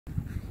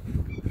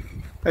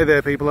Hey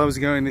there people, how's it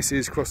going? This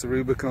is Cross the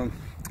Rubicon.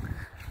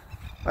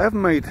 I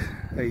haven't made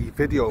a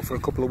video for a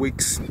couple of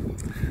weeks,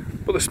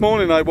 but this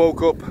morning I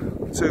woke up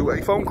to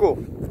a phone call,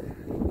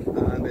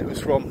 and it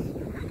was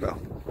from, well,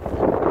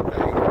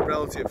 a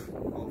relative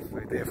of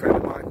a dear friend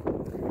of mine.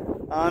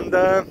 And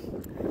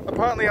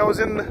apparently I was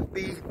in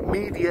the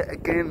media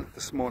again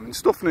this morning,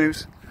 Stuff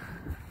News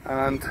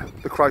and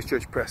the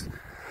Christchurch Press,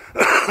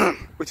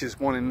 which is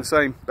one in the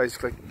same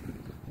basically.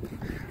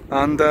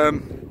 And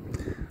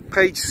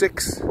page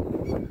 6,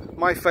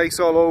 my face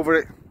all over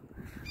it,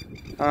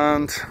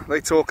 and they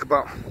talk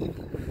about,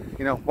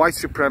 you know, white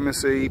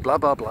supremacy, blah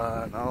blah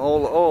blah, and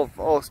all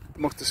the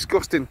most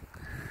disgusting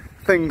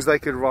things they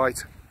could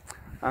write,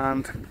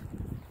 and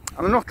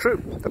they're not true.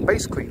 They're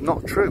basically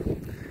not true.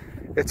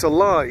 It's a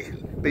lie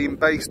being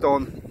based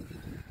on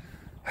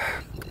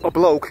a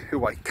bloke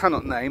who I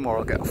cannot name, or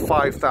I'll get a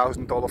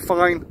 $5,000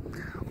 fine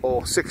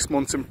or 6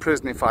 months in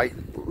prison if I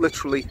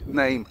literally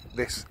name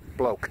this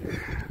bloke.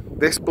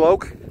 This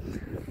bloke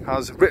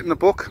has written a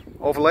book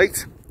of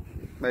late,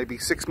 maybe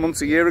 6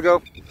 months, a year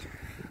ago,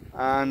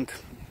 and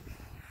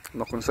I'm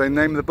not going to say the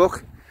name of the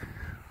book,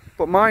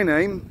 but my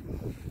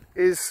name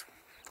is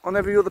on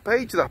every other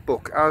page of that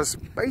book as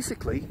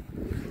basically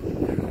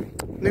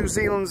New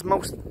Zealand's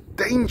most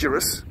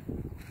dangerous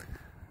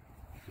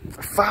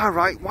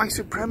far-right white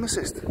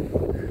supremacist.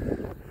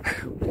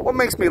 What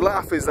makes me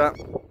laugh is that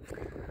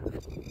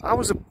I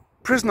was a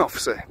prison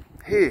officer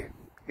here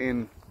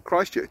in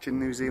Christchurch in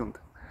New Zealand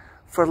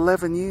for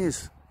 11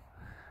 years.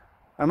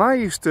 And I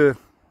used to,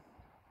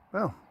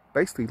 well,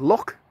 basically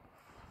lock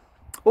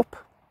up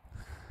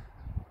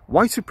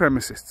white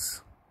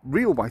supremacists,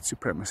 real white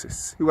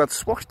supremacists, who had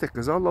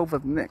swastikas all over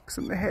their necks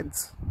and their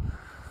heads,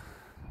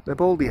 their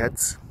baldy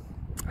heads,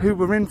 who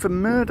were in for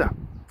murder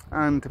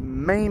and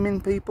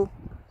maiming people.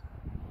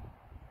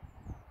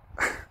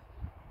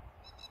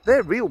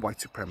 They're real white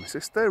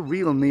supremacists, they're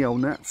real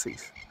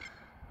neo-Nazis.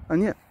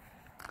 And yet,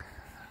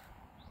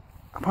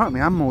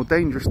 apparently I'm more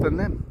dangerous than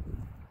them.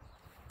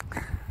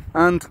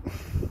 And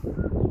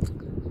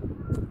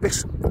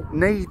this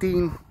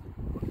Nadine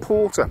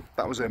Porter,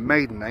 that was her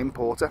maiden name,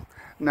 Porter,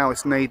 now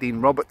it's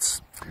Nadine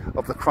Roberts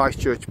of the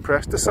Christchurch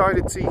Press,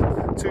 decided to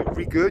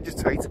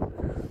regurgitate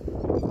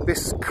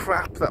this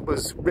crap that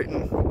was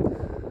written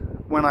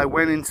when I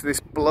went into this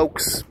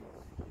bloke's,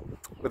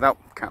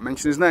 can't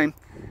mention his name,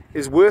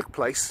 his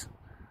workplace,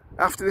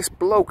 after this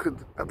bloke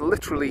had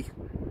literally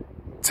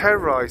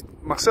terrorised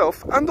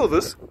myself and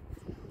others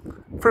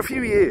for a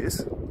few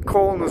years,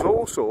 calling us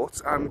all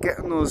sorts and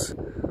getting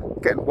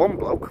one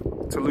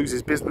bloke to lose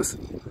his business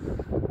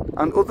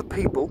and other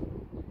people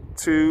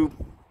to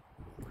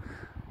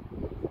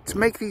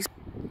make these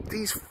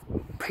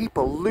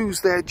people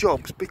lose their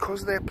jobs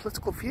because of their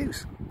political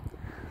views.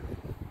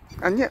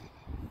 And yet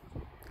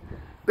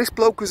this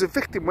bloke was a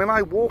victim when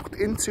I walked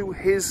into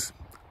his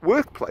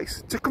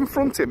workplace to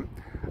confront him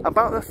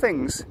about the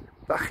things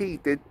that he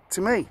did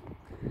to me.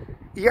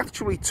 He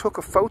actually took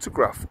a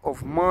photograph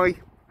of my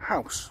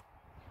house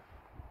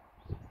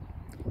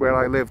where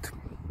I lived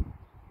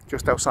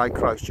just outside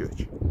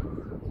Christchurch.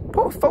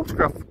 Put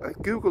a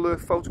Google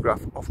Earth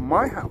photograph of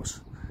my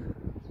house.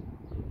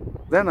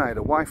 Then I had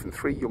a wife and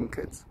 3 young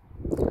kids,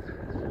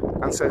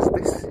 and says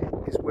this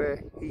is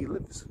where he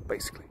lives,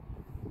 basically.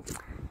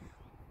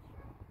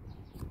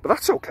 But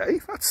that's okay.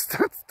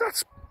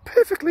 That's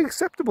perfectly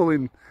acceptable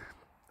in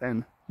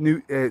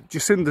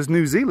Jacinda's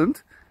New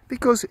Zealand,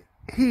 because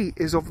he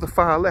is of the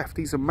far left.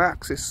 He's a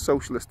Marxist,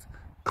 socialist,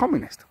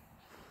 communist.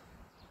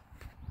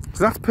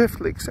 So that's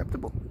perfectly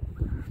acceptable.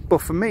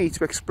 But for me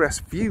to express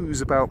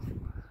views about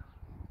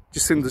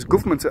Jacinda's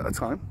government at the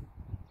time,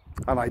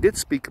 and I did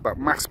speak about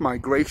mass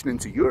migration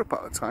into Europe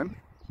at the time,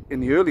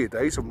 in the earlier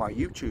days of my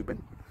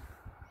YouTubing,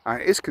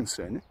 and it is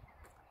concerning.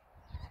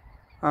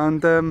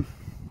 And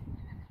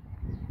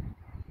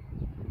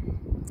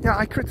yeah,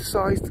 I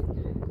criticised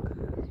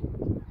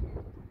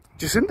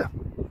Jacinda,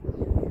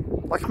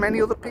 like many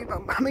other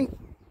people. I mean,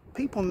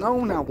 people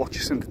know now what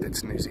Jacinda did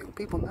to New Zealand.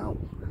 People know.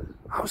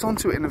 I was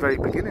onto it in the very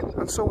beginning,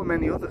 and so were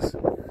many others.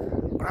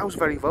 But I was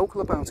very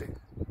vocal about it.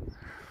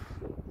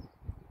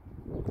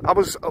 I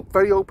was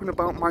very open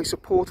about my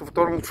support of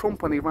Donald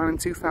Trump when he ran in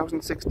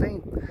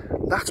 2016.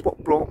 That's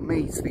what brought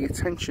me to the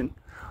attention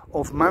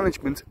of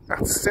management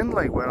at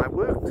Sinlay, where I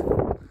worked.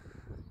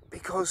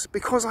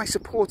 Because I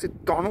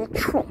supported Donald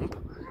Trump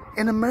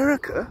in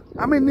America.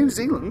 I'm in New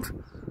Zealand.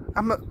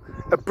 I'm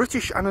a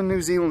British and a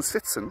New Zealand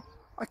citizen.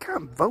 I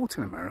can't vote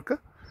in America.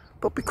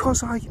 But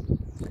because I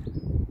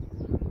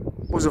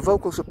was a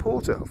vocal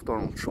supporter of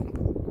Donald Trump,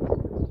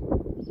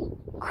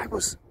 I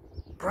was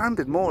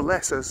branded more or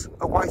less as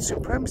a white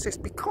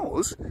supremacist,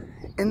 because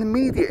in the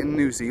media in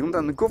New Zealand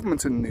and the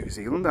government in New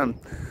Zealand and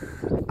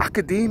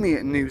academia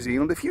in New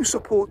Zealand, if you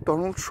support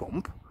Donald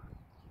Trump,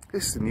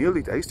 this is in the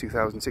early days,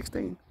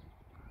 2016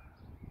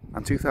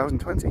 and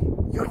 2020,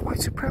 you're a white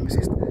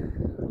supremacist.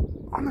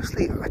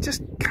 Honestly, I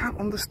just can't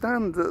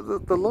understand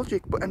the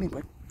logic. But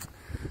anyway,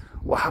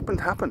 what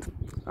happened happened.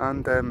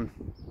 And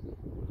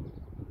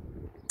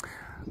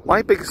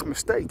my biggest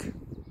mistake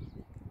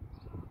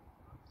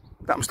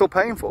that I'm still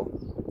paying for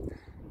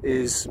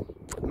is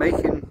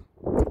making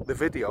the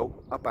video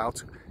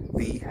about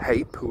the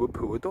Hey Pua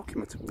Pua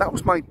document. That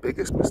was my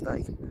biggest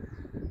mistake.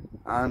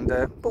 And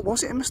but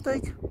was it a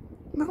mistake?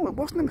 No, it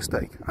wasn't a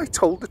mistake. I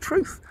told the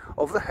truth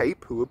of the Hey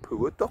Pua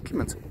Pua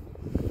document.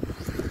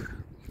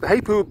 The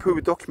Hey Pua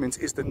Pua document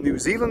is the New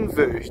Zealand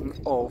version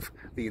of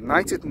the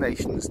United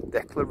Nations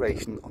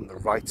Declaration on the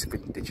Rights of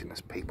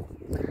Indigenous People.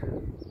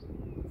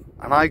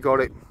 And I got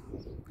it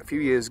a few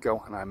years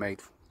ago, and I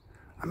made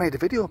a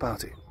video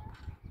about it.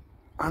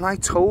 And I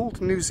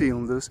told New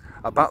Zealanders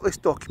about this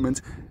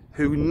document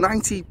who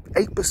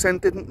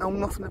 98% didn't know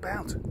nothing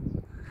about.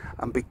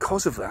 And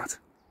because of that,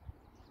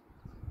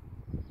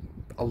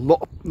 a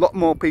lot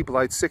more people,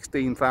 I had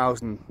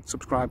 16,000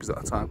 subscribers at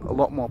the time, a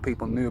lot more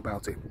people knew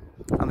about it.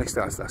 And they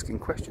started asking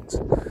questions.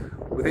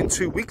 Within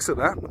 2 weeks of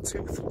that,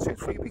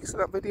 3 weeks of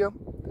that video,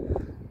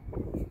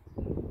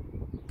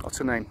 what's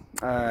her name?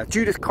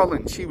 Judith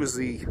Collins, she was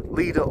the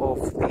leader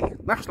of the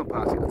National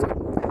Party at the time.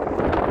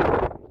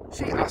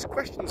 She asked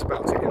questions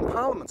about it in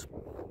Parliament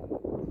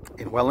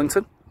in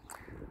Wellington,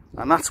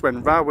 and that's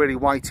when Rawiri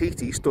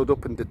Waititi stood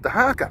up and did the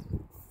haka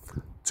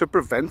to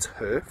prevent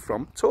her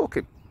from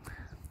talking.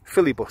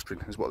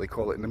 Filibustering is what they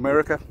call it in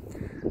America,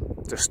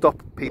 to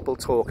stop people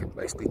talking,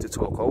 basically to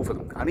talk over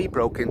them. And he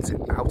broke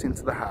out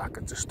into the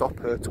haka to stop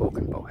her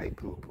talking about Hey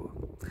Pua Pua.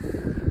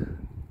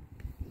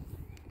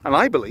 And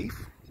I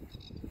believe,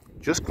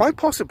 just quite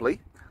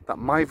possibly, that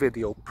my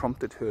video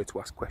prompted her to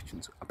ask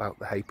questions about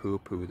the Hey Pua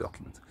Pua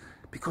document.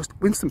 Because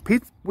Winston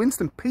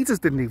Peters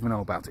didn't even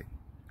know about it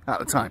at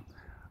the time.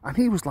 And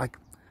he was like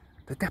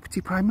the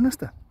Deputy Prime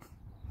Minister.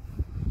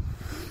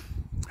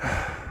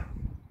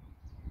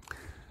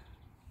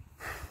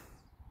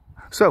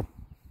 So,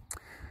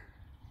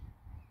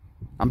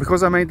 and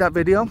because I made that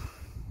video,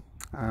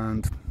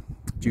 and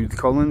Judith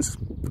Collins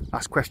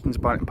asked questions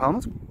about it in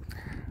Parliament,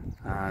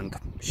 and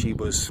she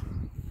was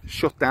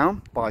shut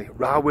down by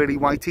Rawiri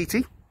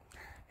Waititi,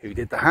 who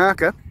did the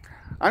haka.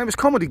 And it was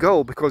comedy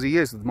gold because he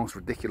is the most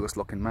ridiculous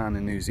looking man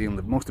in New Zealand,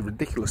 the most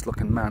ridiculous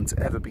looking man to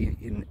ever be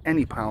in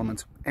any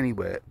parliament,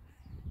 anywhere,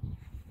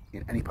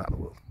 in any part of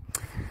the world.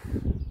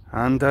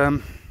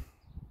 And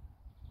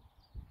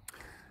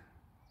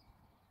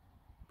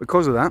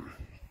because of that,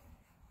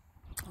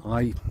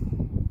 I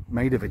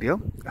made a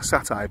video, a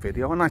satire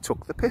video, and I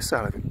took the piss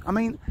out of him. I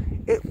mean,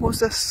 it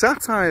was a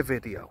satire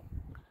video.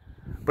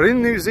 But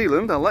in New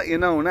Zealand, I'll let you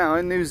know now,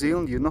 in New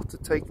Zealand, you're not to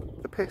take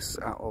the piss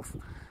out of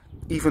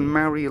even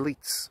Maori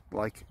elites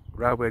like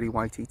Rawiri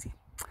Waititi.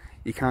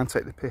 You can't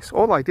take the piss.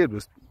 All I did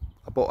was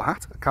I bought a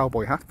hat, a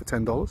cowboy hat for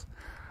 $10,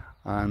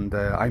 and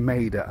I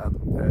made a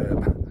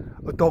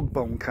dog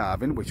bone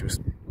carving, which was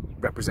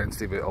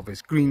representative of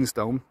his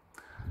greenstone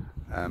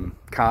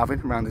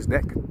carving around his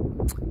neck,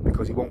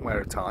 because he won't wear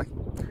a tie.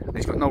 And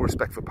he's got no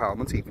respect for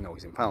Parliament, even though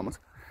he's in Parliament.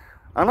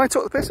 And I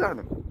took the piss out of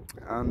him.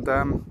 And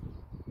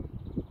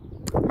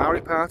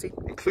Maori Party,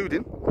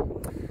 including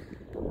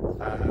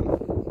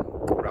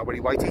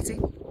Rawiri Waititi,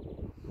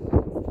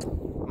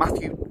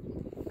 Matthew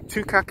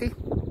Tukaki,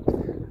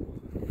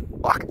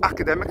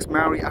 academics,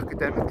 Maori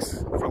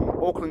academics from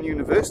Auckland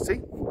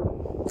University,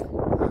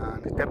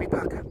 and Debbie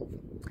Packer,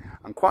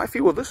 and quite a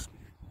few others.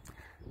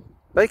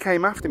 They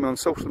came after me on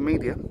social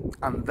media,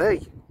 and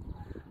they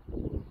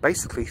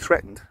basically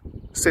threatened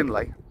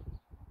Sinlay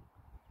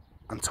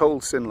and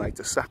told Sinlay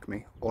to sack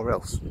me or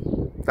else.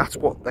 That's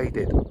what they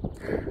did.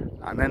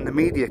 And then the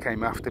media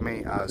came after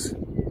me as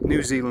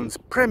New Zealand's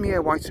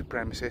premier white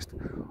supremacist,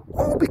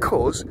 all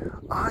because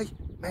I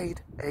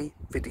made a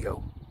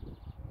video,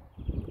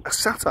 a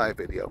satire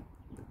video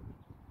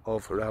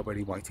of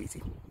Rawiri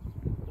Waititi.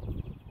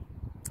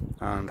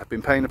 And I've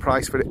been paying the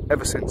price for it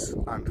ever since.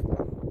 And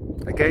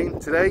again,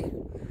 today,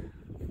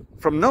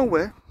 from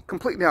nowhere,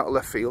 completely out of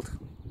left field,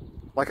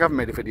 like I haven't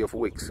made a video for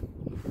weeks,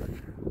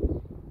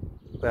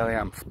 there I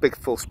am, big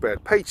full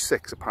spread, page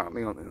 6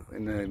 apparently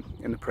in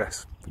the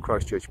press, the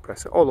Christchurch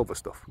press, all over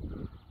stuff.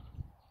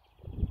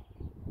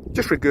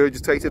 Just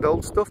regurgitated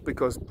old stuff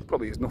because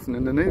probably there's nothing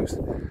in the news.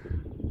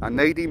 And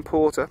Nadine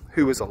Porter,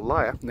 who is a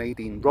liar,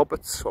 Nadine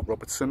Roberts or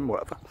Robertson,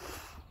 whatever,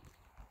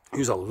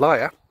 who's a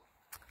liar,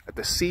 a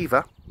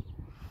deceiver,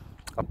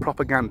 a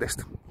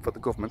propagandist for the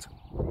government,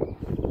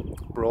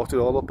 brought it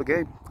all up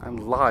again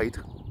and lied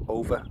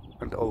over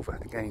and over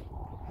again.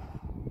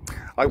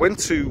 I went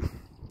to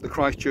the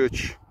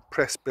Christchurch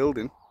press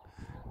building.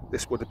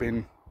 This would have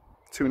been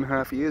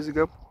 2.5 years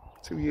ago,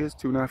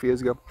 2.5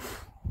 years ago,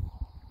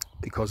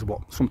 because of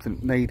what something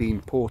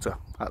Nadine Porter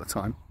at the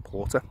time,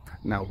 Porter,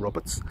 now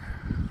Roberts,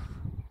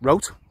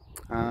 wrote.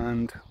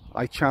 And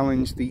I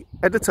challenged the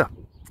editor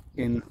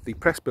in the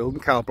press building.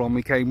 Carl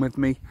Bromley came with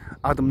me,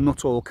 Adam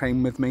Nuttall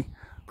came with me,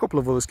 a couple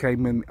of others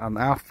came in, and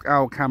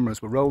our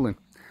cameras were rolling.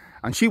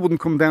 And she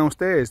wouldn't come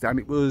downstairs, and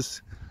it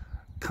was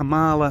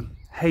Kamala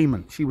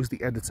Heyman, she was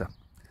the editor.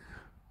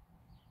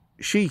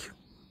 She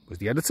was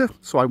the editor,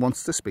 so I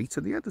wanted to speak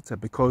to the editor,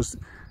 because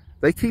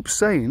they keep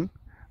saying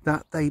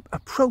that they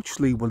approached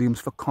Lee Williams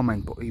for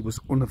comment, but he was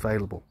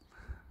unavailable.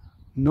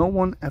 No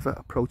one ever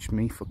approached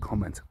me for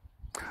comment.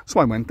 So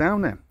I went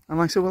down there,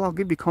 And I said, well, I'll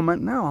give you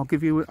comment now. I'll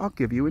give you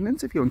an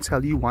interview and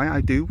tell you why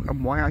I do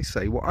and why I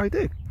say what I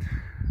do.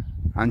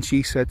 And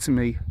she said to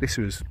me, this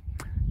was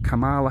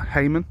Kamala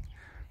Heyman.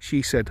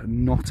 She said,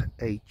 not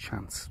a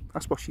chance.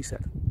 That's what she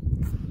said.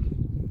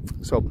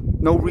 So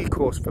no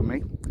recourse for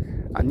me.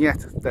 And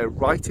yet they're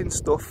writing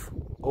stuff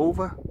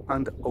over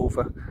and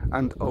over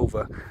and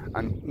over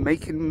and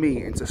making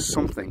me into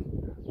something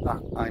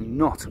that I'm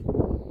not.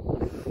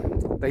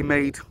 They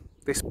made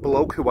this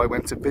bloke who I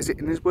went to visit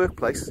in his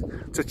workplace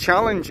to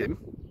challenge him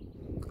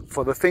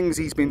for the things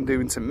he's been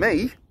doing to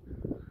me,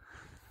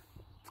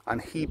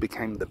 and he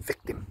became the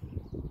victim.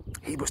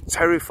 He was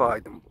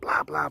terrified and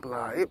blah blah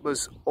blah. It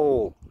was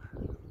all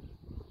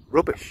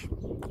rubbish,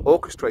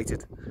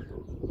 orchestrated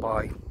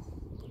by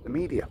the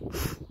media,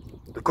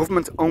 the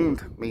government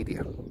owned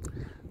media,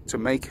 to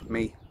make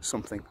me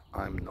something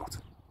I'm not.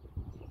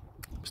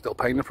 I'm still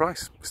paying the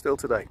price, still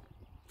today.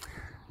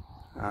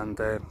 And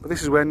but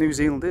this is where New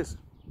Zealand is.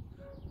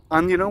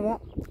 And you know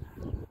what?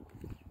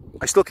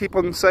 I still keep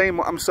on saying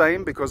what I'm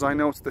saying because I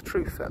know it's the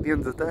truth at the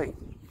end of the day.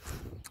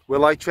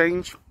 Will I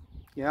change?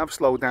 Yeah, I've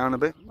slowed down a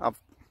bit. I've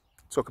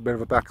took a bit of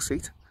a back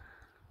seat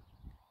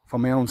for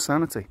my own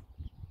sanity.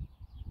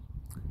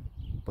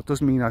 But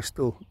doesn't mean I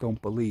still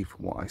don't believe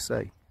what I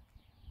say.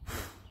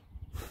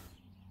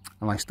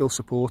 And I still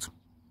support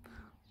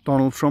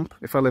Donald Trump.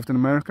 If I lived in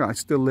America, I'd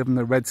still live in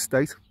the red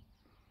state.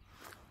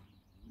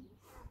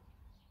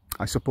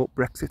 I support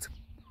Brexit.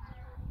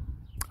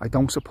 I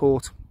don't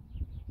support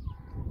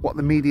what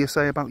the media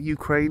say about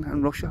Ukraine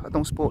and Russia. I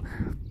don't support...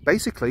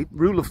 Basically,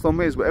 rule of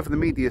thumb is whatever the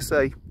media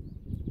say,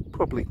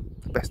 probably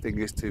the best thing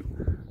is to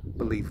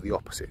believe the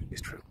opposite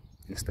is true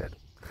instead.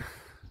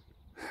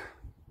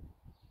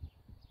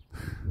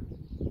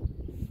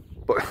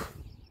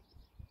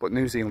 But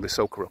New Zealand is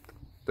so corrupt.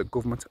 The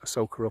government are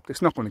so corrupt.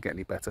 It's not going to get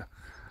any better.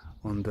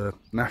 Under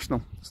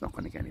National, it's not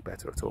going to get any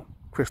better at all.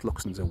 Chris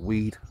Luxon's a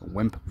weed, a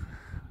wimp,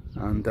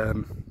 and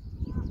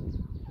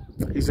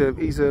he's an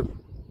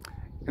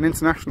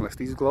internationalist.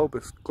 He's a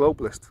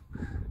globalist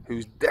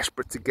who's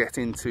desperate to get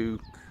into,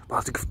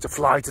 well, to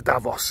fly to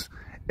Davos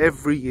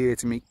every year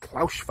to meet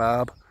Klaus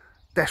Schwab.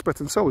 Desperate,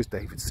 and so is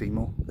David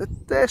Seymour. They're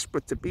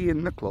desperate to be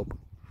in the club.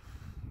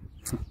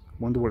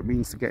 Wonder what it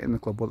means to get in the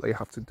club, what they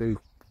have to do,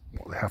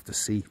 what they have to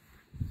see.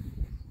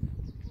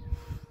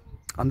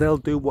 And they'll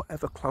do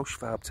whatever Klaus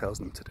Schwab tells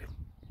them to do.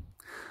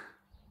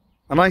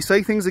 And I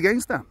say things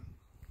against that.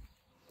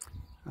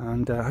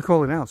 And I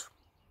call it out.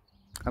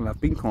 And I've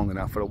been calling it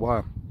out for a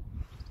while.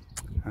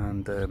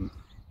 And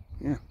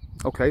yeah,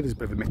 okay, there's a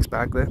bit of a mixed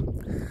bag there.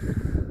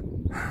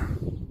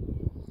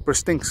 But it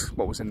stinks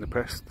what was in the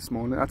press this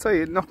morning. I'll tell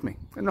you, it knocked me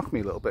a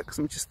little bit, because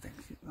I'm just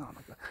thinking, oh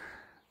my God,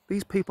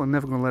 these people are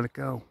never going to let it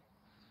go.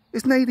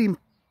 Is Nadine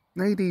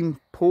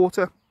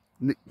Porter,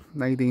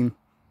 Nadine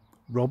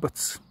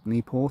Roberts,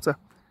 Nee Porter,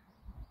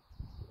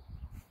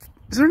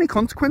 is there any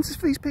consequences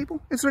for these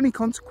people? Is there any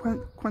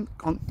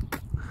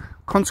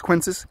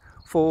consequences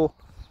for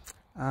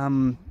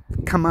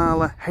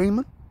Kamala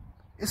Heyman?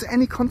 Is there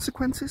any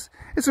consequences?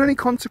 Is there any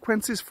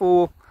consequences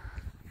for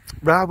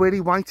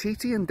Rawiri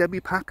Waititi and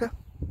Debbie Packer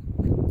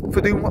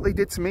for doing what they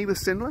did to me with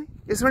Sinley?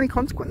 Is there any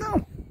consequence?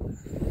 No.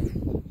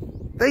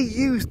 They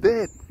used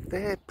their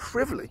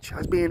privilege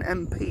as being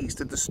MPs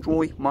to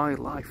destroy my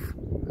life.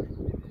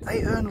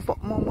 They earn a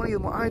lot more money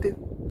than what I do.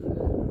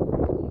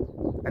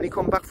 Any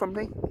comeback from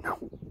me? No.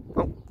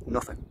 Oh,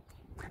 nothing.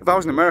 If I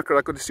was in America,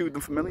 I could have sued them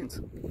for millions.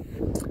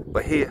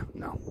 But here,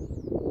 no.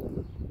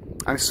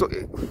 And so,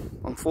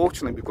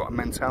 unfortunately, we've got a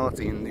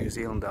mentality in New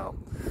Zealand out.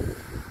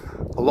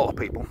 A lot of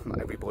people,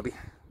 not everybody,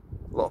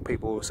 a lot of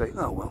people will say,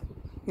 oh, well,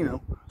 you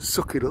know,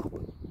 suck it up.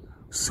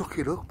 Suck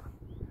it up.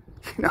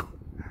 You know,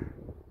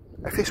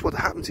 if this would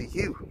have happened to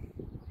you,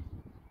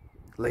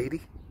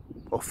 lady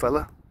or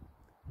fella,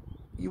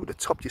 you would have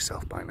topped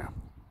yourself by now.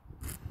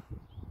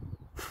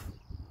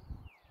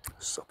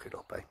 Suck it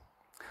up, eh?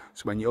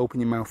 So when you open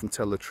your mouth and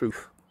tell the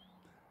truth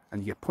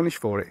and you get punished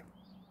for it,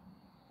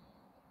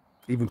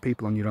 even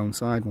people on your own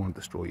side want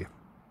to destroy you.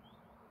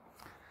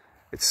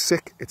 It's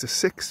sick. It's a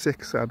sick,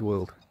 sick, sad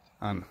world.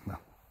 And well,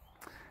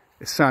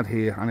 it's sad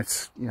here, and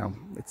it's, you know,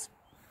 it's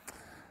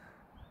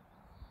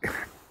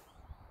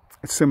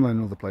similar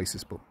in other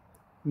places, but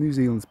New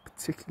Zealand's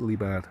particularly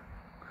bad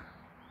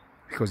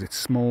because it's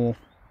small,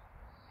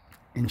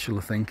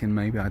 insular thinking,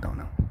 maybe, I don't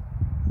know.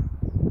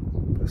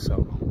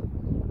 So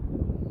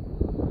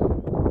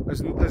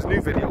there's a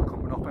new video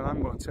coming up, and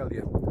I'm going to tell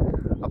you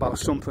about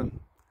something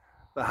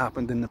that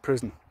happened in the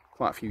prison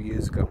quite a few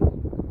years ago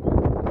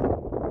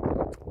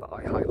that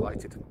I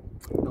highlighted.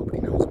 Nobody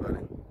knows about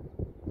it.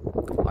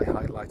 I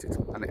highlighted,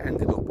 and it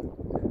ended up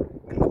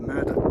in the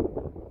murder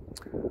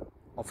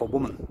of a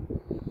woman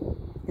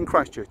in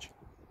Christchurch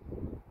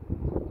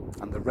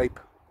and the rape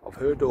of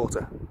her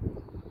daughter.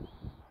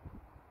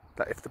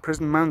 That if the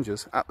prison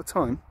managers at the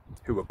time,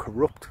 who were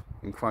corrupt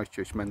in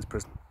Christchurch men's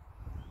prison,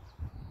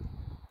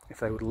 if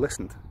they would have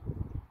listened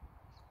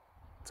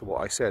to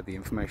what I said, the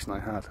information I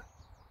had,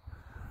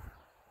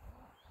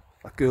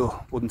 that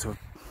girl wouldn't have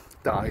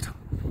died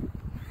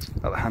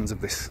at the hands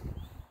of this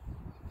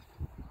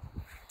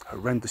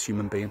horrendous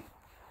human being,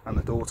 and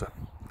the daughter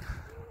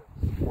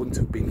wouldn't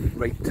have been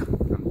raped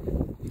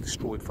and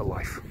destroyed for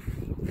life.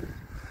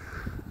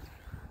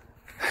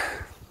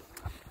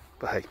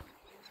 But hey,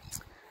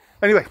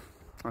 anyway,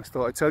 I just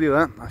thought I'd tell you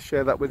that. I'll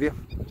share that with you.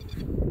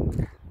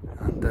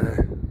 And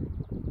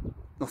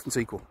nothing's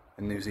equal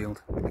in New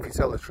Zealand. If you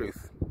tell the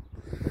truth,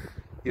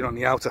 you're on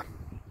the outer.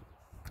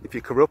 If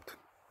you're corrupt,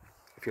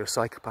 if you're a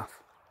psychopath,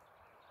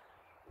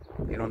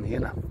 you're on the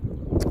inner.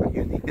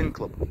 You're in the in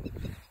club.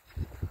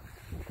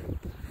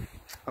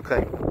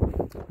 Okay,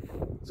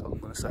 that's all I'm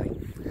going to say.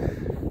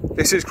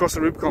 This is Cross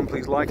the Rubicon.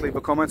 Please like, leave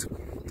a comment,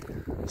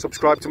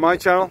 subscribe to my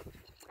channel,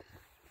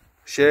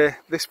 share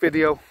this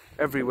video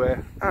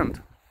everywhere,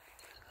 and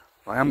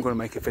I am going to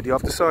make a video.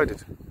 I've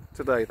decided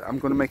today that I'm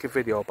going to make a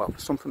video about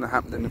something that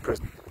happened in the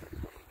prison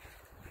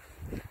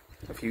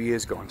a few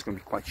years ago, and it's going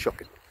to be quite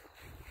shocking.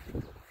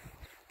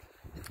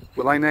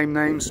 Will I name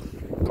names?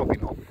 Probably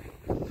not,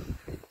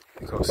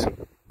 because,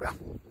 well,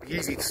 it'd be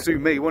easy to sue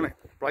me, wouldn't it?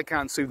 But I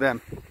can't sue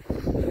them.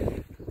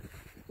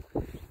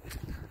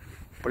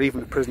 But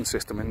even the prison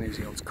system in New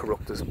Zealand is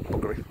corrupt as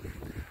buggery.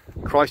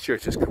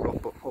 Christchurch is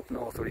corrupt, but up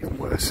north are even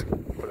worse.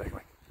 But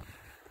anyway.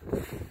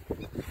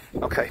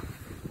 Okay.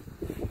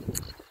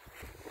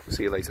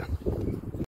 See you later.